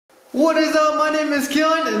What is up? My name is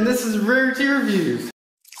Keelan and this is Rarity Reviews.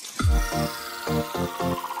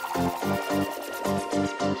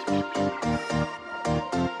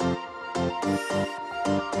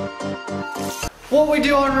 What we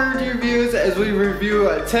do on Rarity Reviews is we review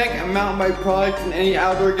a tech and mountain bike products and any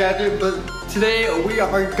outdoor gadget, but today we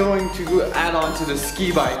are going to add on to the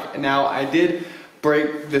ski bike. Now I did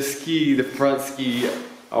break the front ski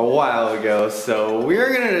a while ago, so we are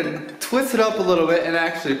gonna twist it up a little bit and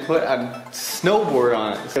actually put a snowboard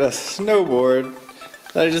on it. Got a snowboard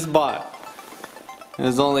that I just bought. It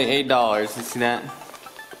was only $8. You see that?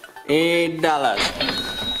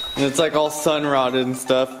 $8. And it's like all sun rotted and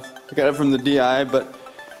stuff. I got it from the DI, but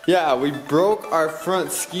yeah, we broke our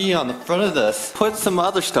front ski on the front of this. Put some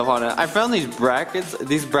other stuff on it. I found these brackets.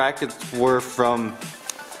 These brackets were from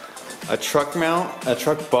a truck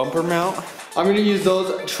bumper mount. I'm gonna use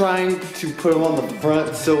those, trying to put them on the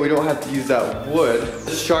front so we don't have to use that wood.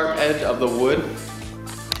 The sharp edge of the wood,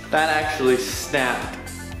 that actually snapped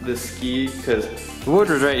the ski because the wood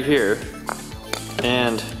was right here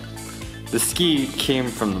and the ski came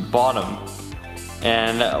from the bottom.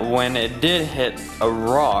 And when it did hit a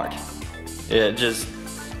rock, it just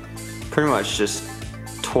pretty much just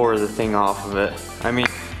tore the thing off of it. I mean,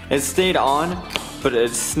 it stayed on, but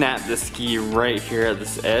it snapped the ski right here at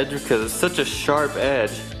this edge because it's such a sharp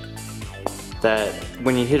edge that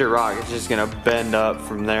when you hit a rock, it's just gonna bend up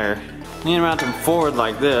from there. You need to mount them forward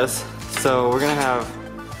like this. So we're gonna have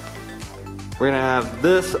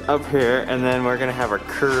this up here, and then we're gonna have a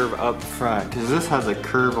curve up front because this has a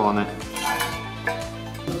curve on it.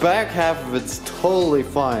 The back half of it's totally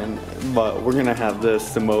fine, but we're gonna have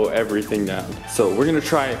this to mow everything down. So we're gonna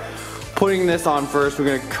try putting this on first. We're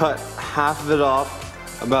gonna cut half of it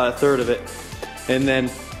off, about a third of it, and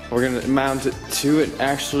then we're gonna mount it to it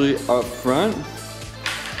actually up front.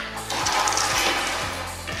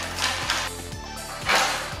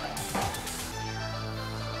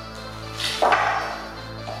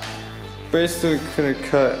 Basically gonna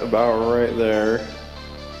cut about right there,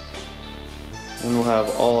 and we'll have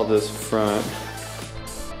all of this front.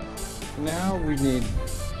 Now we need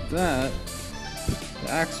the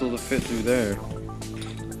axle to fit through there.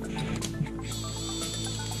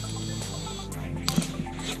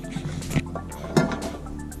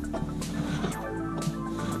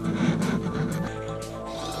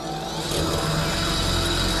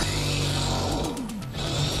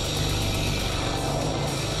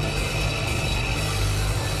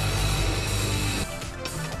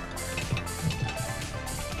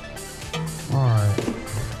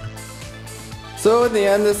 So in the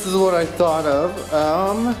end, this is what I thought of.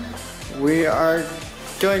 We are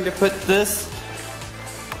going to put this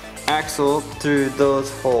axle through those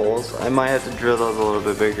holes. I might have to drill those a little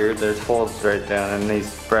bit bigger. There's holes right down in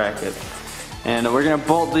these brackets. And we're gonna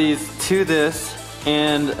bolt these to this,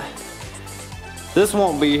 and this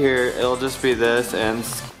won't be here. It'll just be this and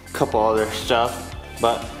a couple other stuff.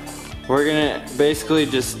 But we're gonna basically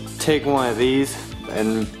just take one of these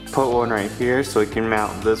and put one right here so we can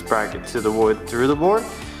mount this bracket to the wood through the board.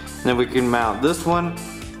 And then we can mount this one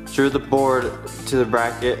through the board to the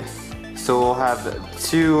bracket. So we'll have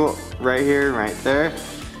two right here and right there.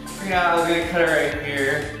 Yeah, I was gonna cut it right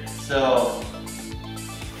here, so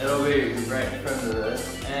it'll be right in front of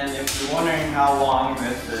this. And if you're wondering how long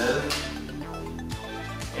this is,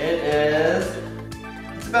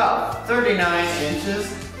 it's about 39 inches.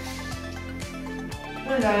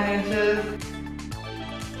 39 inches.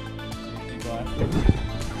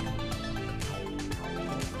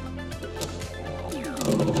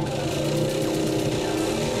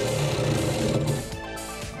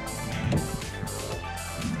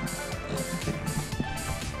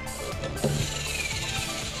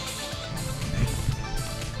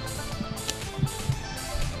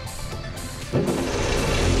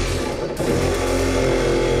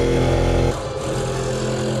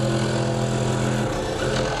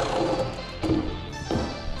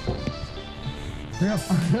 Yep.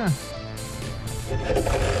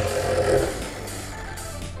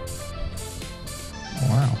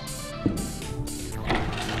 Wow.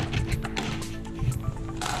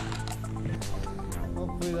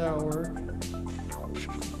 Hopefully that'll work.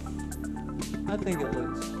 I think it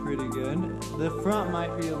looks pretty good. The front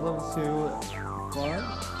might be a little too far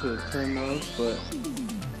to turn those, but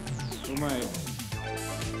we might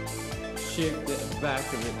shape the back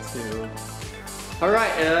of it too.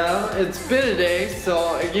 Alright, it's been a day,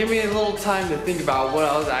 so it gave me a little time to think about what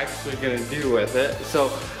I was actually going to do with it. So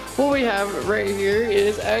what we have right here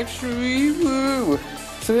is actually, so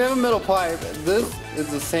we have a metal pipe. This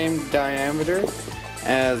is the same diameter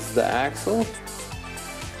as the axle.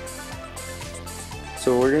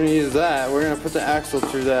 So we're gonna use that. We're gonna put the axle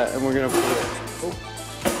through that, and we're gonna put it. Oh.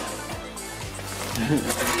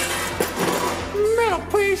 Metal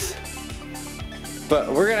piece.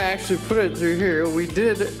 But we're gonna actually put it through here. We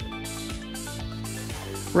did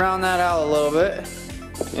round that out a little bit,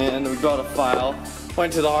 and we bought a file.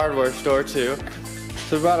 Went to the hardware store too.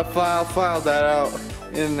 So we bought a file, filed that out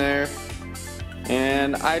in there,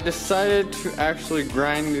 and I decided to actually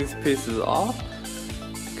grind these pieces off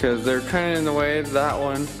because they're kind of in the way, that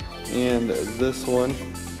one and this one.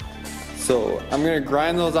 So I'm gonna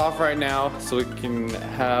grind those off right now so we can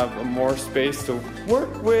have more space to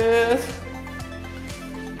work with.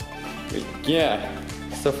 But yeah,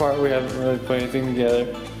 so far we haven't really put anything together.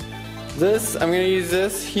 This, I'm gonna use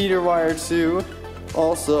this heater wire too,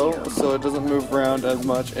 also, so it doesn't move around as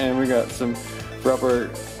much, and we got some rubber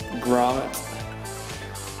grommets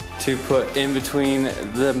to put in between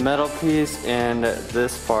the metal piece and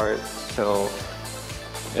this part, so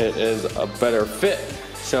it is a better fit.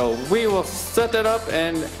 So we will set that up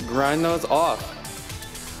and grind those off.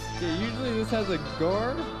 Okay, usually this has a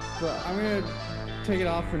guard, but I'm gonna take it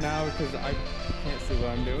off for now because I can't see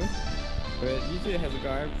what I'm doing. But usually it has a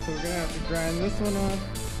guard, so we're gonna have to grind this one off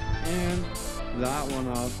and that one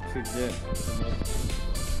off to get the most.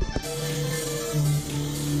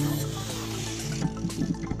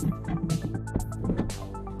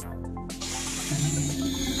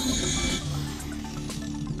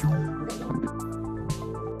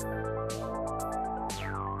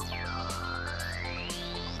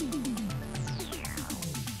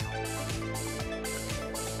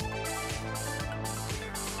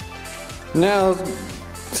 Now,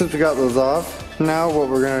 since we got those off, now what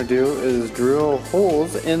we're gonna do is drill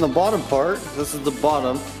holes in the bottom part. This is the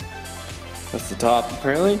bottom. That's the top,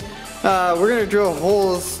 apparently. We're gonna drill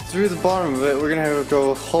holes through the bottom of it. We're gonna have to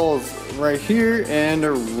drill holes right here and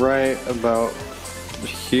right about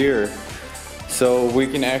here, so we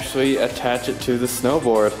can actually attach it to the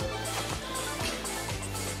snowboard.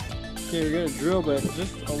 Okay, we're gonna drill bit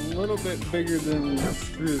just a little bit bigger than the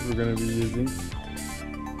screws we're gonna be using.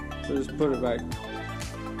 So just put it back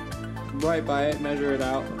right by it, measure it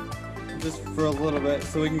out just for a little bit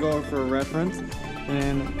so we can go for a reference.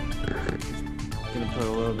 And I'm gonna put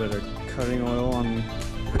a little bit of cutting oil on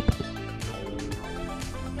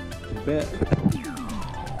the bit.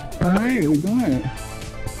 Alright, we got it.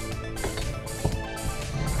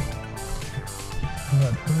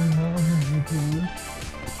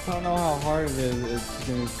 I don't know how hard it is. It's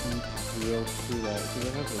going to drill through that because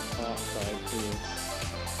it has a top side too.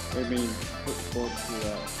 I mean, put both through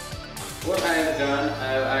that. What I have done,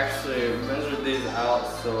 I have actually measured these out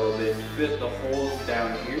so they fit the holes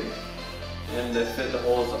down here, and they fit the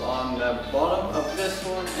holes on the bottom of this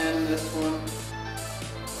one and this one.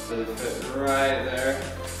 So they fit right there.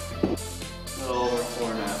 A little over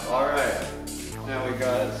 4.5. Alright, now we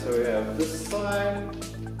got it. So we have this side.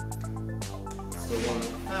 So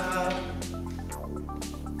 1.5.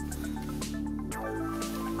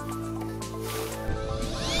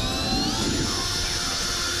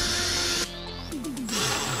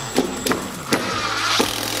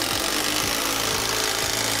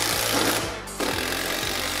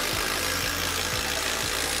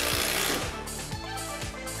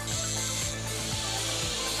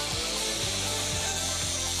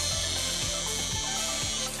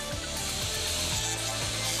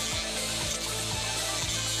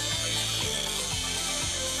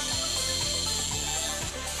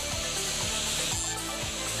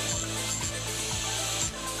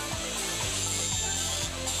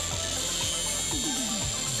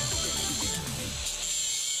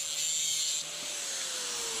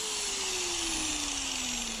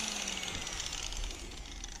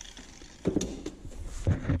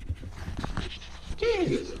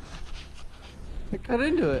 Jeez! I cut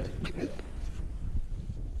into it.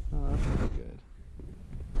 Oh, that's not good.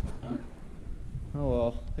 Oh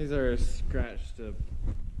well, these are scratched up.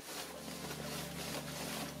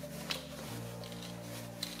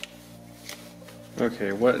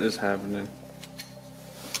 Okay, what is happening?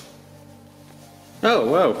 Oh,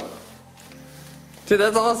 whoa! Dude,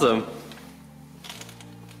 that's awesome!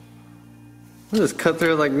 I just cut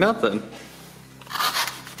through it like nothing.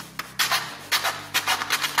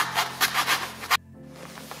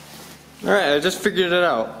 Alright, I just figured it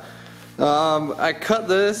out. I cut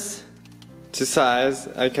this to size.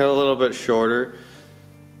 I cut a little bit shorter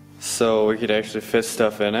so we could actually fit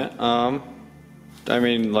stuff in it. I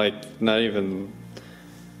mean, like, not even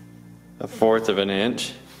 1/4 of an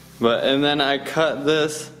inch. And then I cut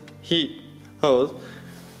this heat hose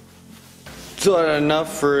so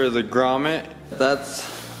enough for the grommet. That's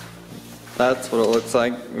That's what it looks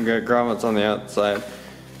like. We got grommets on the outside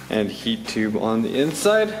and heat tube on the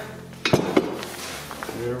inside.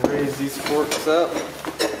 We're gonna raise these forks up.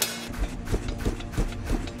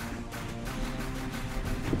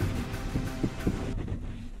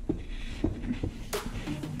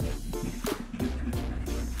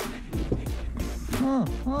 Oh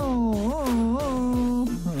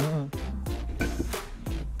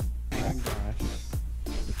my gosh.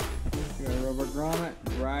 We got a rubber grommet,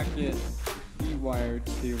 bracket, E-wire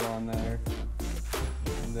tube on there.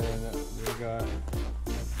 And then we got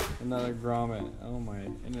another grommet. Oh my,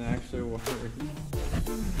 and it actually works.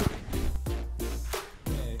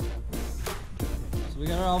 Okay. So we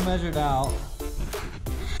got it all measured out.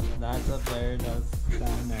 That's up there, that's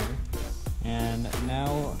down there. And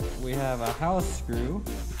now we have a house screw,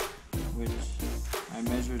 which I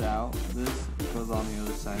measured out. This goes on the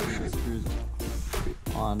other side, and it screws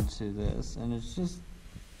onto this, and it's just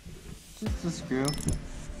a screw.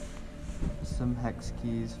 Some hex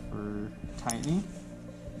keys for tightening.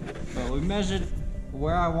 But we measured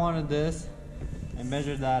where I wanted this. I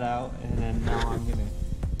measured that out, and then now I'm gonna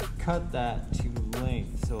cut that to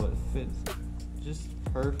length so it fits just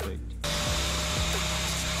perfect.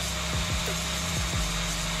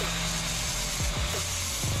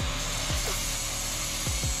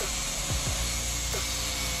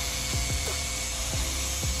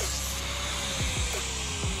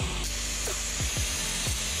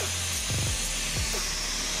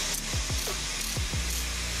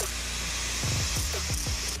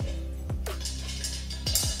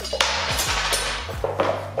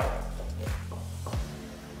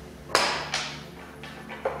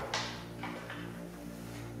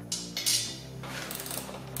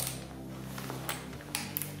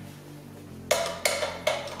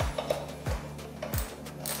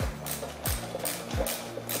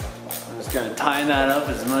 Gonna tighten that up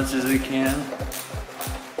as much as we can.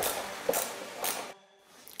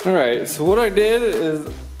 Alright, so what I did is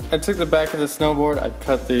I took the back of the snowboard, I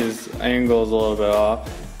cut these angles a little bit off,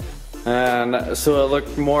 and so it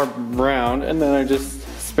looked more round, and then I just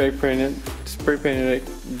spray painted it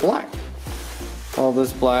black. All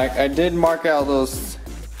this black. I did mark out those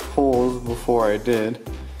holes before I did,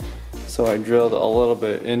 so I drilled a little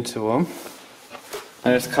bit into them.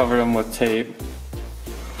 I just covered them with tape.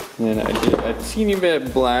 And then I did a teeny bit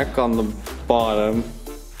of black on the bottom.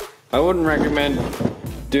 I wouldn't recommend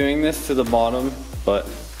doing this to the bottom, but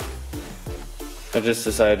I just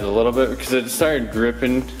decided a little bit because it started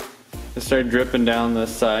dripping. It started dripping down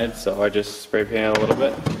this side, so I just spray painted a little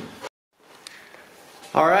bit.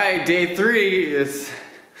 Alright, day 3 is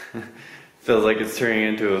feels like it's turning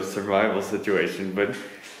into a survival situation, but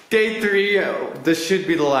day 3, this should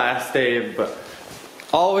be the last day, but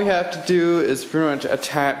all we have to do is pretty much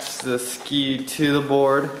attach the ski to the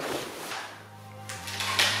board.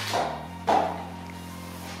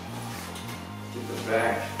 Get the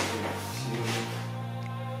back.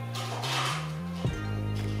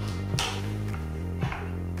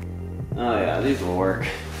 Oh yeah, these will work.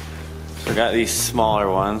 So I got these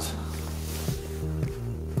smaller ones.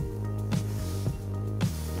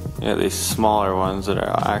 Yeah, these smaller ones that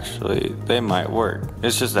are actually, they might work.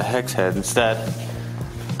 It's just a hex head instead.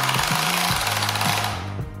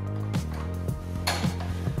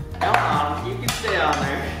 Come on, you can stay on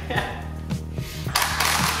there.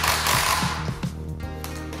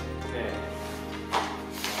 Okay.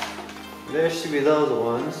 There should be those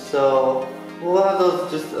ones. So we'll have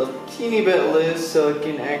those just a teeny bit loose so it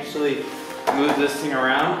can actually move this thing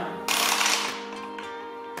around.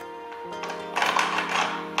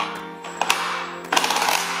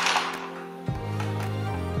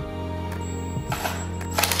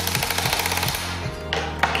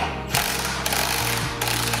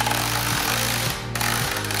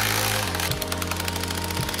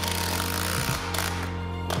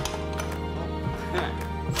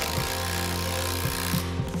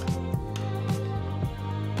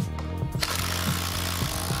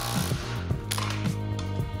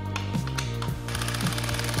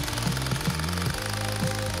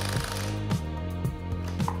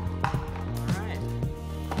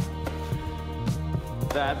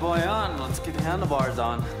 Bad boy on, let's get the handlebars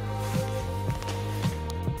on.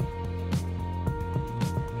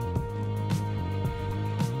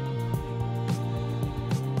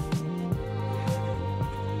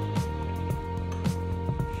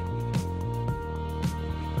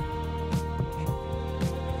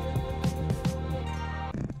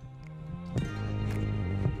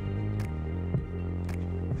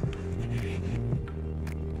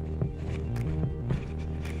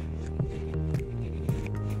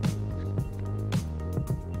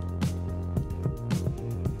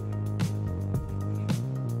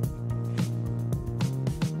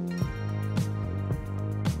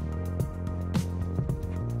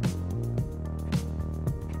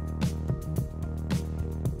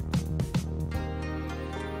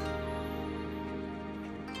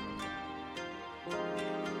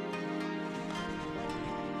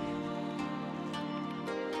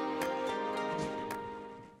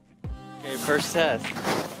 First test.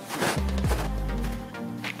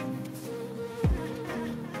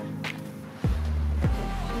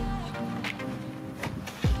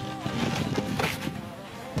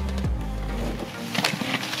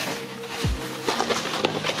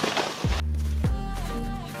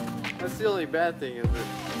 That's the only bad thing is it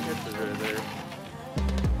catches right there.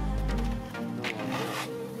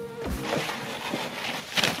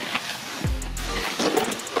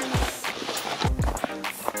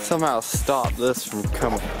 Somehow stop this from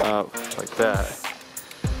coming up like that,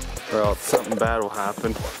 or else something bad will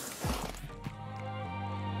happen.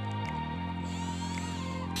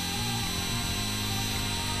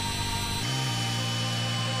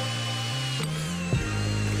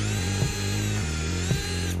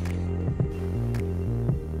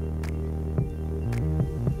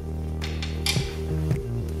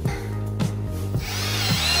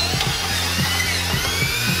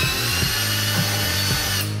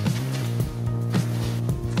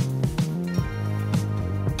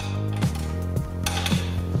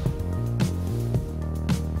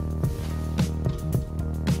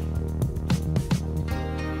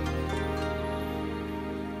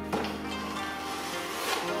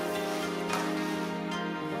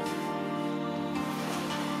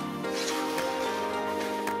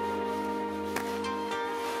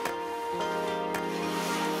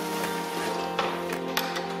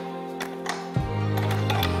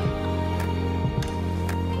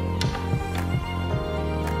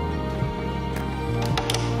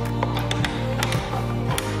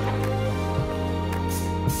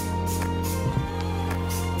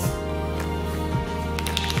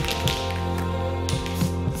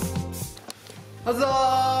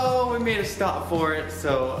 So we made a stop for it.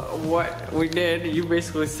 So what we did, you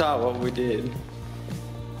basically saw what we did.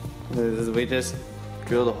 We just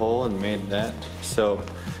drilled a hole and made that. So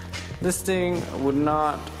this thing would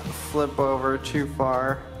not flip over too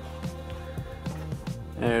far.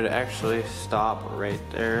 And it would actually stop right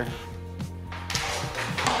there.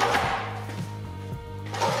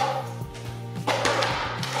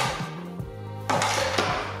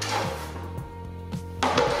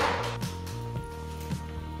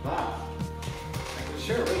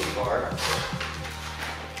 Sure, really far.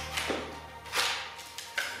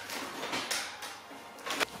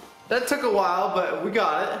 That took a while, but we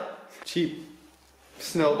got it. Cheap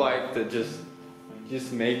snow bike that just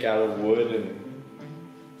make out of wood and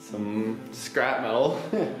some scrap metal.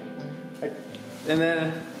 And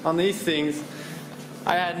then on these things,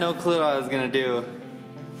 I had no clue what I was gonna do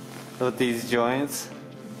with these joints.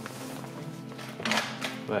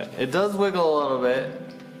 But it does wiggle a little bit.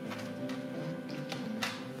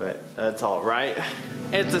 But that's alright.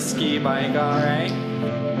 It's a ski bike, alright?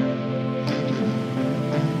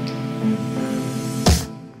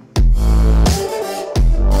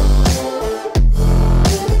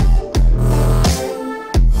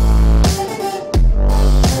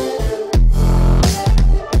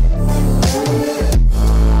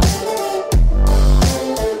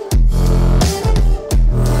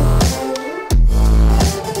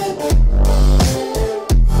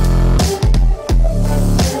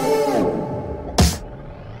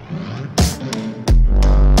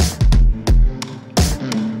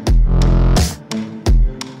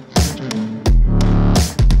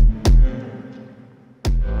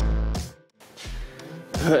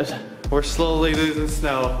 But we're slowly losing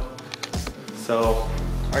snow, so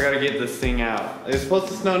I gotta get this thing out. It's supposed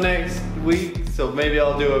to snow next week, so maybe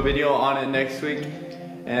I'll do a video on it next week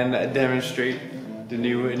and demonstrate the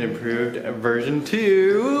new and improved version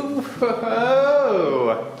 2.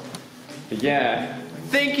 Whoa. Yeah,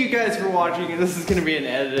 thank you guys for watching. This is gonna be an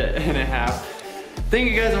edit and a half. Thank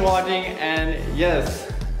you guys for watching, and yes,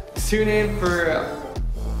 tune in for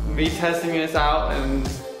me testing this out and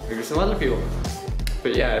maybe some other people.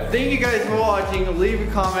 But yeah, thank you guys for watching. Leave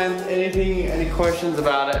a comment, any questions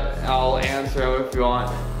about it. I'll answer them if you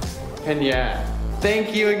want. And yeah,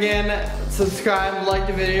 thank you again. Subscribe, like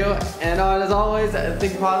the video, and as always,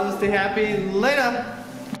 think positive, stay happy. Later.